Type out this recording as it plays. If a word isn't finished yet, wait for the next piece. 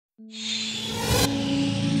It's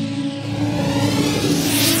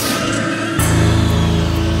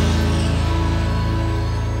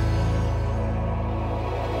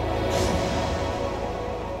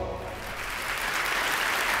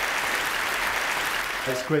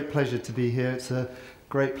a great pleasure to be here. It's a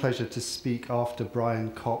great pleasure to speak after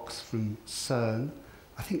Brian Cox from CERN.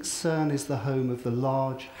 I think CERN is the home of the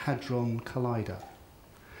Large Hadron Collider.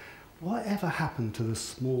 Whatever happened to the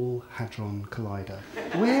Small Hadron Collider?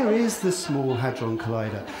 Where is the Small Hadron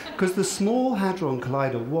Collider? Because the Small Hadron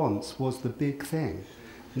Collider once was the big thing.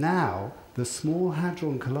 Now, the Small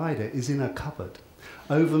Hadron Collider is in a cupboard,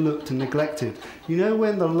 overlooked and neglected. You know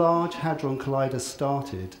when the Large Hadron Collider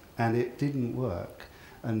started and it didn't work,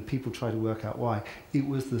 and people try to work out why? It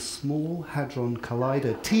was the Small Hadron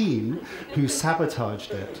Collider team who sabotaged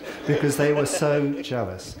it because they were so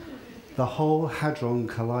jealous. The whole Hadron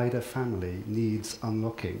Collider family needs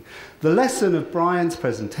unlocking. The lesson of Brian's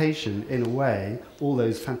presentation, in a way, all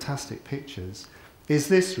those fantastic pictures, is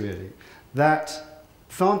this really, that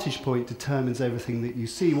vantage point determines everything that you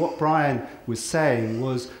see. What Brian was saying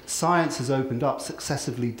was science has opened up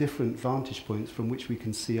successively different vantage points from which we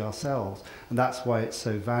can see ourselves, and that's why it's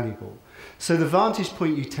so valuable. So the vantage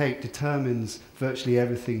point you take determines virtually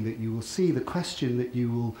everything that you will see. The question that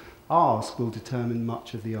you will ask will determine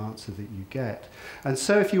much of the answer that you get. And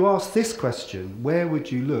so if you ask this question, where would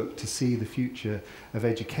you look to see the future of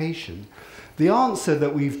education? The answer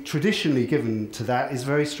that we've traditionally given to that is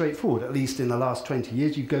very straightforward. At least in the last 20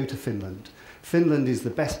 years, you go to Finland. Finland is the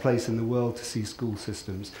best place in the world to see school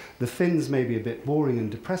systems. The Finns may be a bit boring and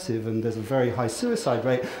depressive, and there's a very high suicide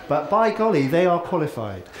rate, but by golly, they are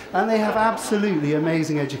qualified. And they have absolutely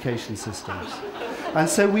amazing education systems. And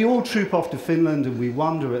so we all troop off to Finland and we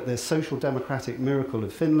wonder at the social democratic miracle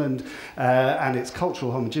of Finland and its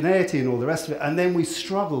cultural homogeneity and all the rest of it, and then we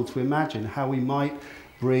struggle to imagine how we might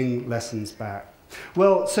bring lessons back.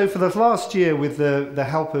 Well, so for the last year, with the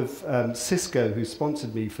help of Cisco, who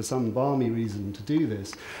sponsored me for some balmy reason to do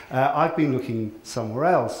this, I've been looking somewhere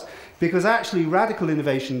else, because actually radical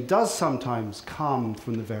innovation does sometimes come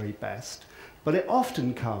from the very best, but it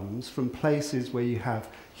often comes from places where you have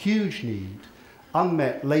huge need,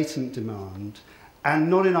 unmet latent demand, and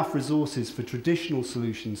not enough resources for traditional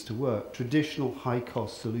solutions to work, traditional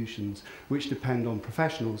high-cost solutions which depend on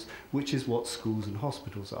professionals, which is what schools and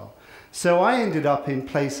hospitals are. So I ended up in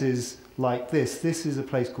places like this. This is a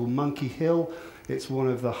place called Monkey Hill. It's one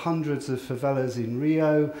of the hundreds of favelas in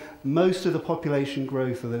Rio. Most of the population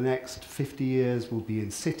growth of the next 50 years will be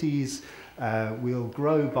in cities. We'll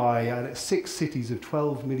grow by 6 cities of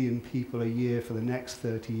 12 million people a year for the next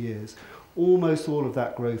 30 years. Almost all of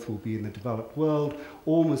that growth will be in the developed world.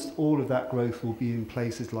 Almost all of that growth will be in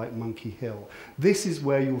places like Monkey Hill. This is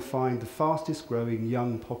where you'll find the fastest growing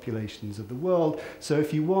young populations of the world. So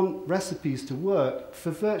if you want recipes to work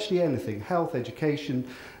for virtually anything, health, education,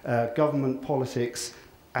 government, politics,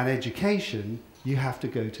 and education, you have to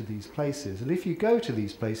go to these places. And if you go to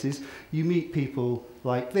these places, you meet people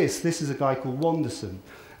like this. This is a guy called Wanderson.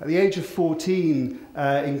 At the age of 14,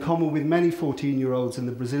 in common with many 14-year-olds in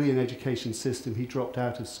the Brazilian education system, he dropped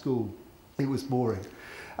out of school. It was boring.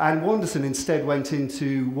 And Wanderson instead went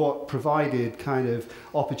into what provided kind of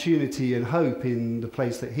opportunity and hope in the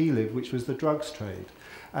place that he lived, which was the drugs trade.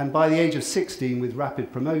 And by the age of 16, with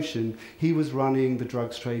rapid promotion, he was running the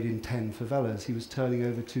drugs trade in 10 favelas. He was turning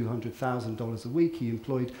over $200,000 a week. He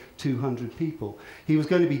employed 200 people. He was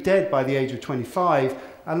going to be dead by the age of 25,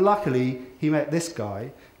 and luckily, he met this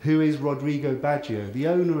guy, who is Rodrigo Baggio, the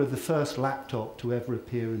owner of the first laptop to ever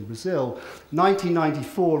appear in Brazil.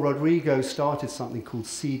 1994, Rodrigo started something called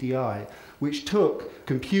CDI, which took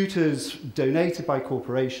computers donated by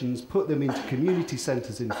corporations, put them into community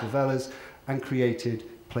centers in favelas, and created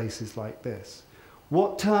places like this.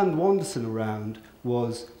 What turned Wanderson around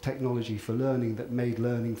was technology for learning that made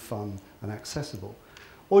learning fun and accessible.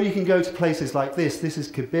 Or you can go to places like this. This is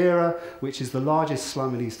Kibera, which is the largest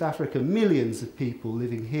slum in East Africa. Millions of people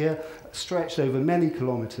living here, stretched over many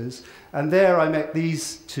kilometers. And there I met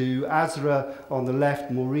these two, Azra on the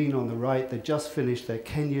left, Maureen on the right. They just finished their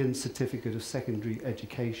Kenyan Certificate of Secondary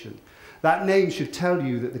Education. That name should tell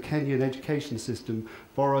you that the Kenyan education system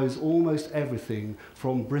borrows almost everything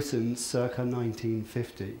from Britain circa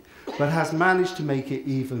 1950, but has managed to make it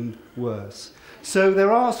even worse. So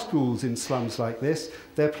there are schools in slums like this.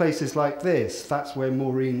 There are places like this. That's where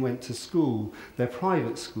Maureen went to school. They're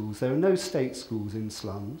private schools. There are no state schools in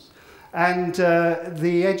slums. And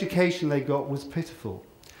the education they got was pitiful.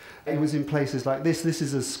 It was in places like this. This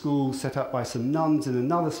is a school set up by some nuns in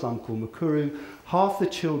another slum called Mukuru. Half the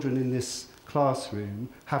children in this classroom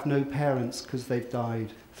have no parents because they've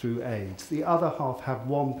died through AIDS. The other half have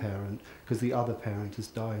one parent because the other parent has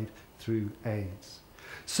died through AIDS.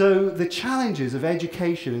 So the challenges of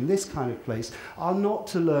education in this kind of place are not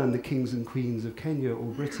to learn the kings and queens of Kenya or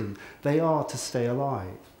Britain. They are to stay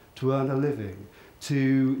alive, to earn a living,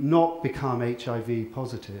 to not become HIV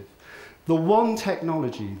positive. The one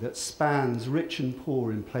technology that spans rich and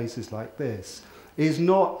poor in places like this is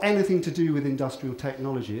not anything to do with industrial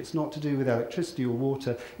technology. It's not to do with electricity or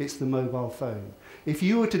water. It's the mobile phone. If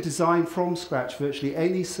you were to design from scratch virtually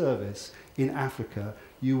any service in Africa,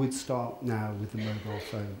 you would start now with the mobile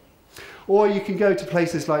phone. Or you can go to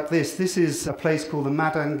places like this. This is a place called the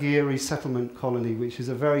Madangiri Settlement Colony, which is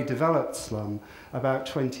a very developed slum about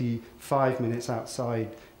 25 minutes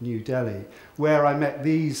outside New Delhi, where I met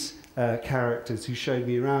these characters who showed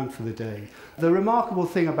me around for the day. The remarkable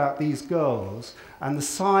thing about these girls, and the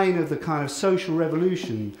sign of the kind of social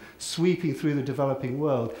revolution sweeping through the developing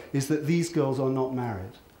world, is that these girls are not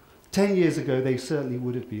married. 10 years ago, they certainly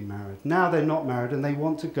would have been married. Now they're not married and they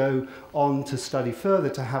want to go on to study further,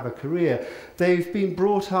 to have a career. They've been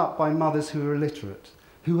brought up by mothers who are illiterate,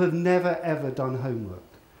 who have never ever done homework.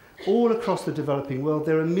 All across the developing world,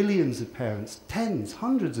 there are millions of parents, tens,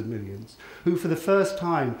 hundreds of millions, who for the first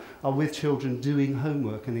time are with children doing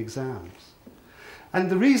homework and exams.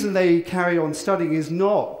 And the reason they carry on studying is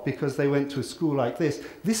not because they went to a school like this.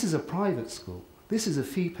 This is a private school. This is a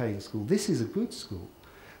fee-paying school. This is a good school.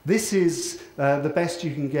 This is the best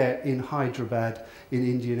you can get in Hyderabad in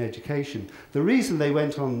Indian education. The reason they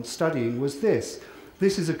went on studying was this.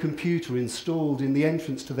 This is a computer installed in the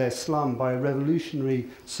entrance to their slum by a revolutionary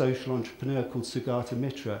social entrepreneur called Sugata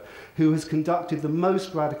Mitra, who has conducted the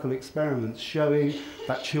most radical experiments showing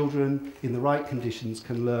that children in the right conditions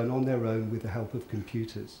can learn on their own with the help of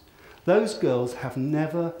computers. Those girls have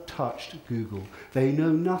never touched Google. They know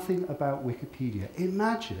nothing about Wikipedia.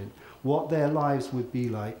 Imagine what their lives would be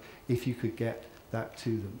like if you could get that to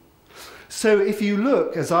them. So if you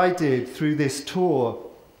look, as I did, through this tour,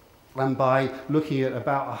 and by looking at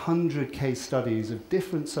about 100 case studies of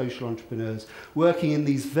different social entrepreneurs working in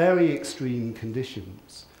these very extreme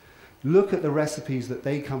conditions, look at the recipes that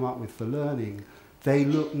they come up with for learning. They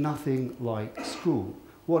look nothing like school.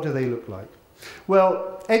 What do they look like?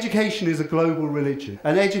 Well, education is a global religion,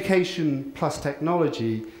 and education plus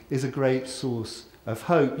technology is a great source of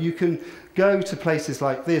hope. You can go to places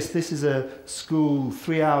like this. This is a school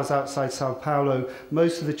 3 hours outside Sao Paulo.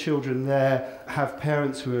 Most of the children there have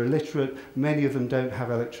parents who are illiterate. Many of them don't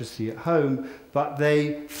have electricity at home, but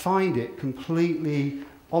they find it completely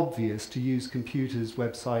obvious to use computers,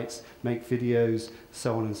 websites, make videos,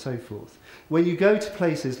 so on and so forth. When you go to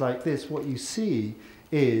places like this, what you see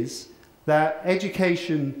is that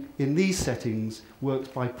education in these settings works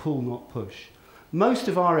by pull, not push. Most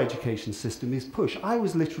of our education system is push. I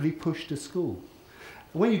was literally pushed to school.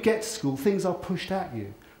 When you get to school, things are pushed at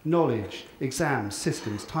you. Knowledge, exams,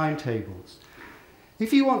 systems, timetables.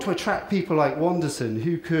 If you want to attract people like Wanderson,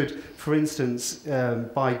 who could, for instance,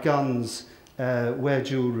 buy guns, wear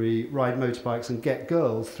jewellery, ride motorbikes and get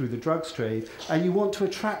girls through the drugs trade, and you want to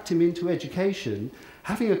attract him into education,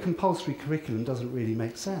 having a compulsory curriculum doesn't really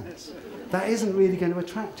make sense. That isn't really going to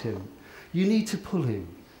attract him. You need to pull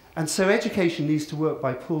him. And so education needs to work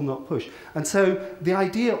by pull, not push. And so the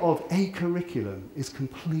idea of a curriculum is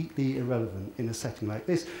completely irrelevant in a setting like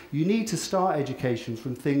this. You need to start education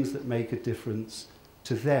from things that make a difference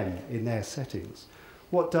to them in their settings.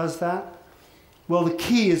 What does that? Well, the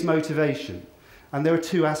key is motivation. And there are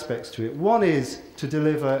two aspects to it. One is to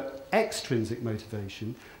deliver extrinsic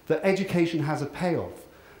motivation, that education has a payoff.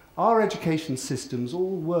 Our education systems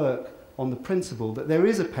all work on the principle that there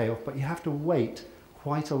is a payoff, but you have to wait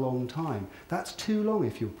quite a long time. That's too long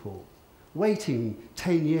if you're poor. Waiting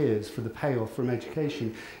 10 years for the payoff from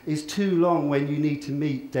education is too long when you need to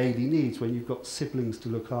meet daily needs, when you've got siblings to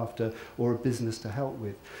look after or a business to help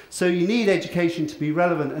with. So you need education to be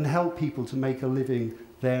relevant and help people to make a living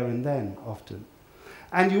there and then, often.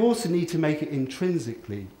 And you also need to make it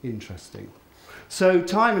intrinsically interesting. So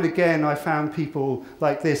time and again I found people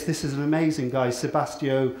like this. This is an amazing guy,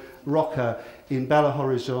 Sebastião Roca, in Belo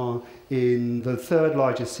Horizonte, in the third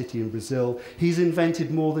largest city in Brazil. He's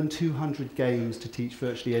invented more than 200 games to teach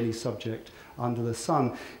virtually any subject under the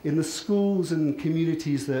sun. In the schools and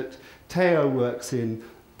communities that Teo works in,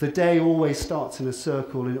 the day always starts in a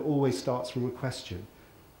circle and it always starts from a question.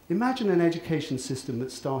 Imagine an education system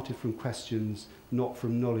that started from questions, not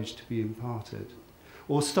from knowledge to be imparted.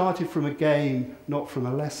 Or started from a game, not from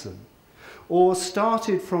a lesson. Or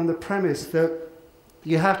started from the premise that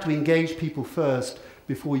you have to engage people first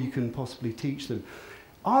before you can possibly teach them.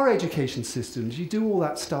 Our education systems, you do all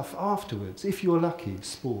that stuff afterwards, if you're lucky,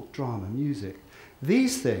 sport, drama, music.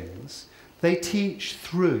 These things, they teach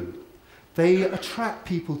through. They attract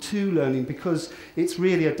people to learning because it's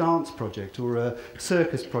really a dance project or a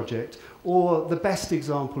circus project, or the best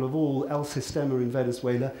example of all, El Sistema in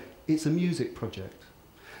Venezuela, it's a music project.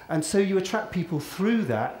 And so you attract people through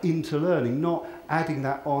that into learning, not adding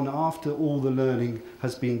that on after all the learning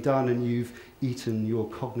has been done and you've eaten your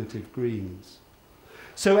cognitive greens.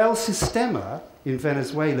 So El Sistema in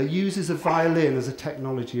Venezuela uses a violin as a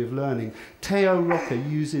technology of learning. Teo Roca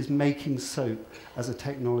uses making soap as a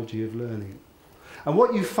technology of learning. And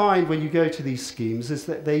what you find when you go to these schemes is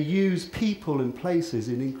that they use people and places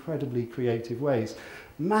in incredibly creative ways.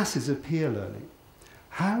 Masses of peer learning.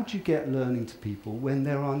 How do you get learning to people when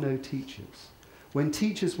there are no teachers? When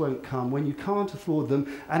teachers won't come, when you can't afford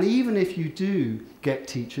them, and even if you do get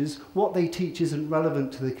teachers, what they teach isn't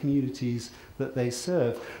relevant to the communities that they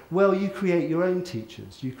serve. Well, you create your own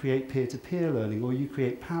teachers. You create peer-to-peer learning, or you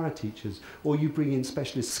create para-teachers, or you bring in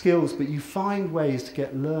specialist skills, but you find ways to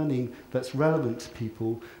get learning that's relevant to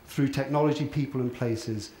people through technology, people, and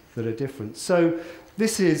places that are different. So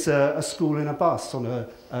this is a school in a bus on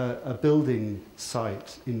a building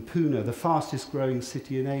site in Pune, the fastest growing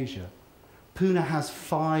city in Asia. Pune has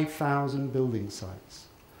 5,000 building sites.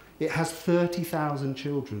 It has 30,000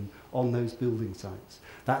 children on those building sites.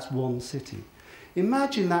 That's one city.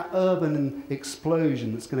 Imagine that urban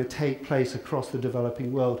explosion that's going to take place across the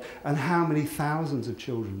developing world and how many thousands of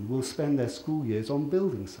children will spend their school years on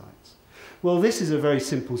building sites. Well, this is a very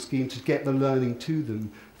simple scheme to get the learning to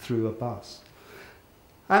them through a bus.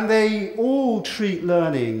 And they all treat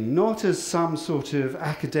learning not as some sort of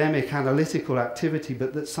academic, analytical activity,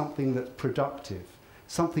 but that's something that's productive,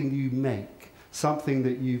 something you make, something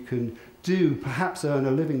that you can do, perhaps earn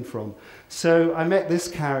a living from. So I met this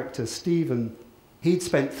character, Stephen. He'd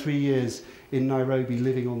spent 3 years in Nairobi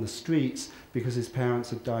living on the streets because his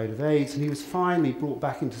parents had died of AIDS, and he was finally brought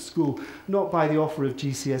back into school, not by the offer of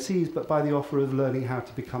GCSEs, but by the offer of learning how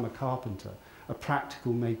to become a carpenter, a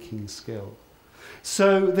practical making skill.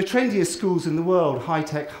 So the trendiest schools in the world, High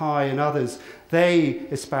Tech High and others, they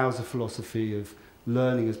espouse a philosophy of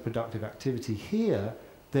learning as productive activity. Here,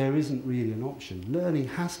 there isn't really an option. Learning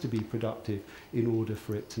has to be productive in order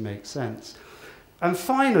for it to make sense. And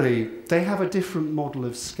finally, they have a different model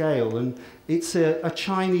of scale, and it's a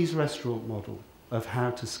Chinese restaurant model of how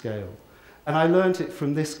to scale. And I learned it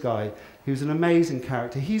from this guy, who's an amazing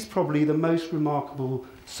character. He's probably the most remarkable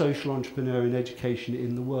social entrepreneur in education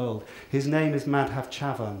in the world. His name is Madhav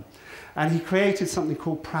Chavan, and he created something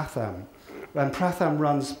called Pratham. And Pratham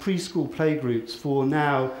runs preschool playgroups for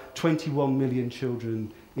now 21 million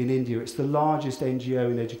children in India. It's the largest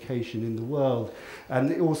NGO in education in the world,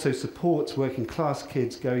 and it also supports working class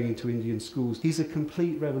kids going into Indian schools. He's a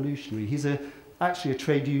complete revolutionary. He's actually a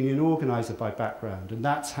trade union organizer by background, and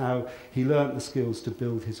that's how he learnt the skills to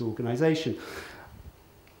build his organization.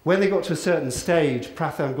 When they got to a certain stage,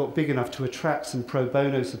 Pratham got big enough to attract some pro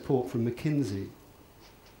bono support from McKinsey.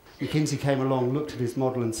 McKinsey came along, looked at his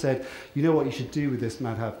model and said, you know what you should do with this,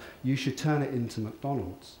 Madhav? You should turn it into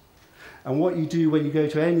McDonald's. And what you do when you go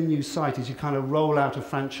to any new site is you kind of roll out a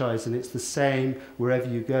franchise, and it's the same wherever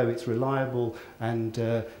you go. It's reliable,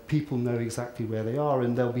 and people know exactly where they are,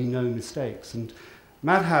 and there'll be no mistakes. And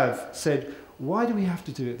Madhav said, why do we have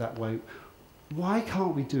to do it that way? Why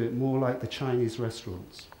can't we do it more like the Chinese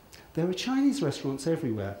restaurants? There are Chinese restaurants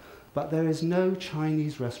everywhere, but there is no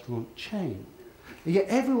Chinese restaurant chain. And yet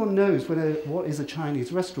everyone knows what is a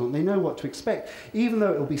Chinese restaurant. They know what to expect. Even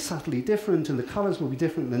though it will be subtly different and the colours will be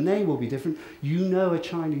different and the name will be different, you know a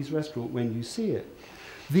Chinese restaurant when you see it.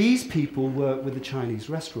 These people work with the Chinese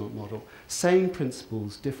restaurant model. Same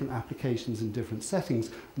principles, different applications in different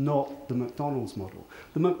settings, not the McDonald's model.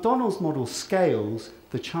 The McDonald's model scales,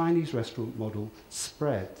 the Chinese restaurant model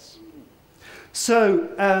spreads. So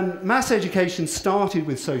mass education started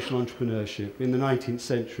with social entrepreneurship in the 19th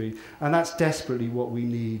century, and that's desperately what we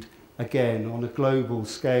need again on a global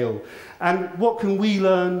scale. And what can we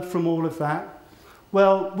learn from all of that?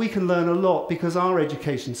 Well, we can learn a lot because our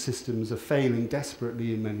education systems are failing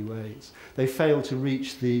desperately in many ways. They fail to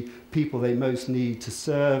reach the people they most need to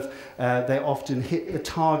serve. They often hit the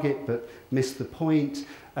target but miss the point.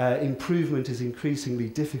 Improvement is increasingly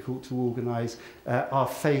difficult to organise. Our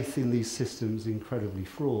faith in these systems is incredibly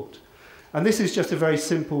fraught. And this is just a very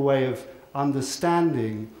simple way of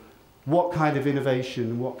understanding what kind of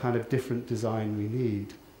innovation, what kind of different design we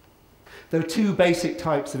need. There are two basic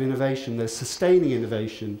types of innovation. There's sustaining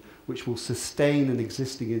innovation, which will sustain an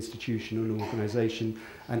existing institution or organisation,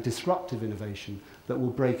 and disruptive innovation that will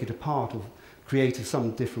break it apart or create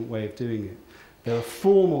some different way of doing it. There are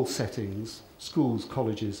formal settings, schools,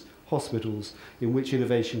 colleges, hospitals, in which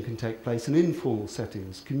innovation can take place, and informal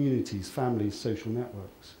settings, communities, families, social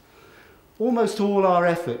networks. Almost all our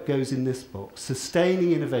effort goes in this box,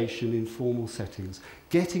 sustaining innovation in formal settings,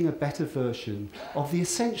 getting a better version of the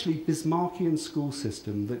essentially Bismarckian school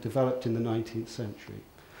system that developed in the 19th century.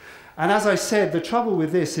 And as I said, the trouble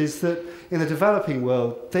with this is that in the developing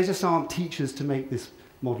world, there just aren't teachers to make this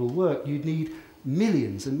model work. You'd need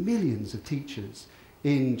millions and millions of teachers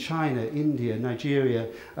in China, India, Nigeria,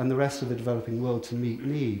 and the rest of the developing world to meet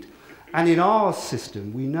need. And in our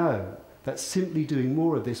system, we know that simply doing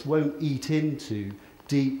more of this won't eat into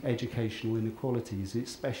deep educational inequalities,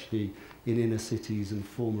 especially in inner cities and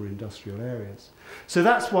former industrial areas. So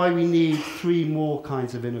that's why we need three more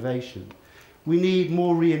kinds of innovation. We need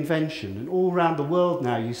more reinvention, and all around the world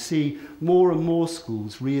now you see more and more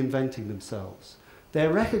schools reinventing themselves.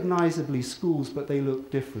 They're recognizably schools, but they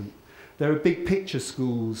look different. There are big picture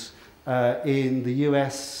schools in the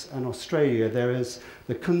US and Australia. There is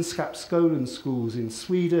the Kunskapsskolan schools in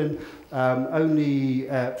Sweden. There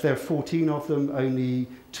are 14 of them, only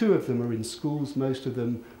 2 of them are in schools. Most of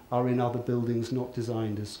them are in other buildings not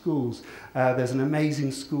designed as schools. There's an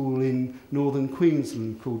amazing school in northern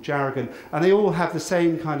Queensland called Jarragon, and they all have the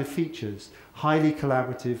same kind of features. Highly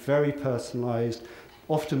collaborative, very personalised,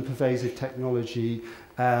 often pervasive technology,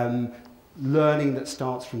 learning that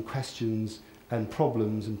starts from questions and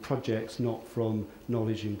problems and projects, not from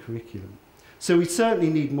knowledge and curriculum. So we certainly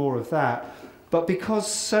need more of that, but because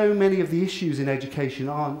so many of the issues in education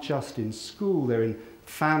aren't just in school, they're in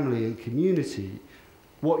family and community,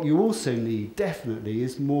 what you also need, definitely,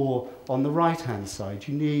 is more on the right-hand side.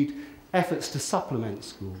 You need efforts to supplement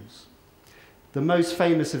schools. The most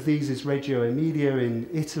famous of these is Reggio Emilia in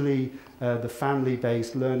Italy, the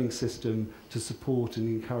family-based learning system to support and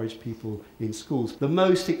encourage people in schools. The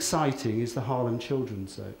most exciting is the Harlem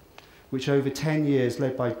Children's Zone, which over 10 years,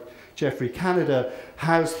 led by Geoffrey Canada,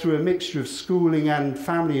 has, through a mixture of schooling and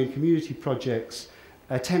family and community projects,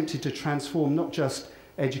 attempted to transform not just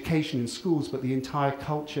education in schools, but the entire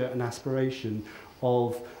culture and aspiration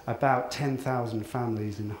of about 10,000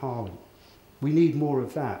 families in Harlem. We need more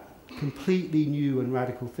of that. Completely new and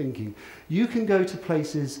radical thinking. You can go to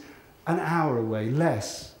places an hour away,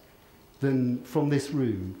 less than from this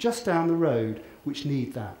room, just down the road, which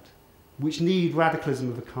need that, which need radicalism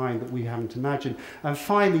of the kind that we haven't imagined. And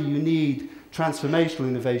finally, you need transformational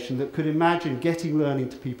innovation that could imagine getting learning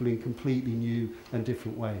to people in completely new and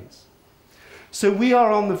different ways. So we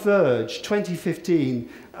are on the verge, 2015,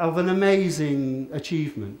 of an amazing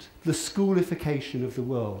achievement, the schoolification of the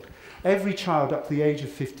world. Every child up to the age of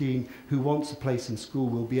 15 who wants a place in school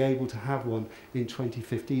will be able to have one in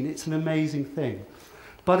 2015. It's an amazing thing.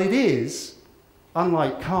 But it is,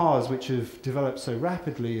 unlike cars, which have developed so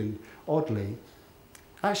rapidly and oddly,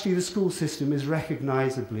 actually the school system is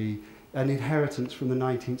recognizably an inheritance from the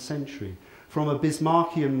 19th century, from a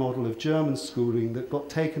Bismarckian model of German schooling that got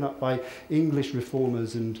taken up by English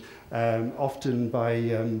reformers and often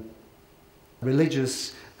by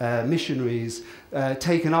religious missionaries,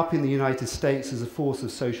 taken up in the United States as a force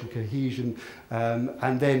of social cohesion,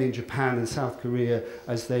 and then in Japan and South Korea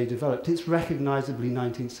as they developed. It's recognizably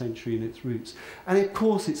 19th century in its roots. And of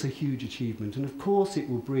course it's a huge achievement, and of course it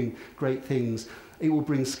will bring great things. It will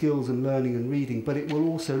bring skills and learning and reading, but it will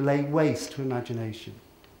also lay waste to imagination.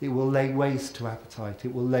 It will lay waste to appetite.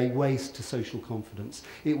 It will lay waste to social confidence.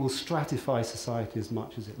 It will stratify society as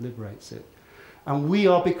much as it liberates it. And we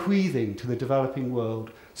are bequeathing to the developing world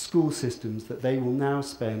school systems that they will now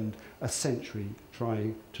spend a century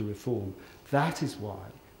trying to reform. That is why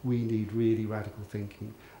we need really radical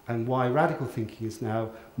thinking, and why radical thinking is now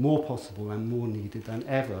more possible and more needed than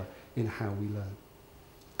ever in how we learn.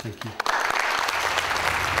 Thank you.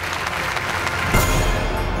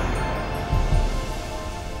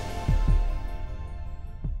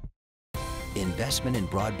 Investment in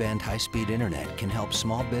broadband high-speed internet can help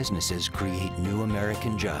small businesses create new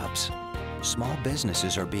American jobs. Small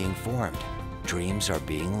businesses are being formed, dreams are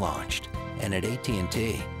being launched, and at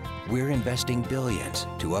AT&T, we're investing billions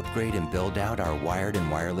to upgrade and build out our wired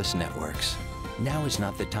and wireless networks. Now is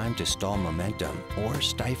not the time to stall momentum or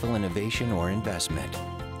stifle innovation or investment.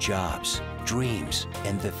 Jobs, dreams,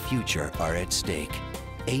 and the future are at stake.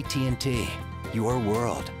 AT&T, your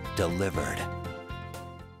world delivered.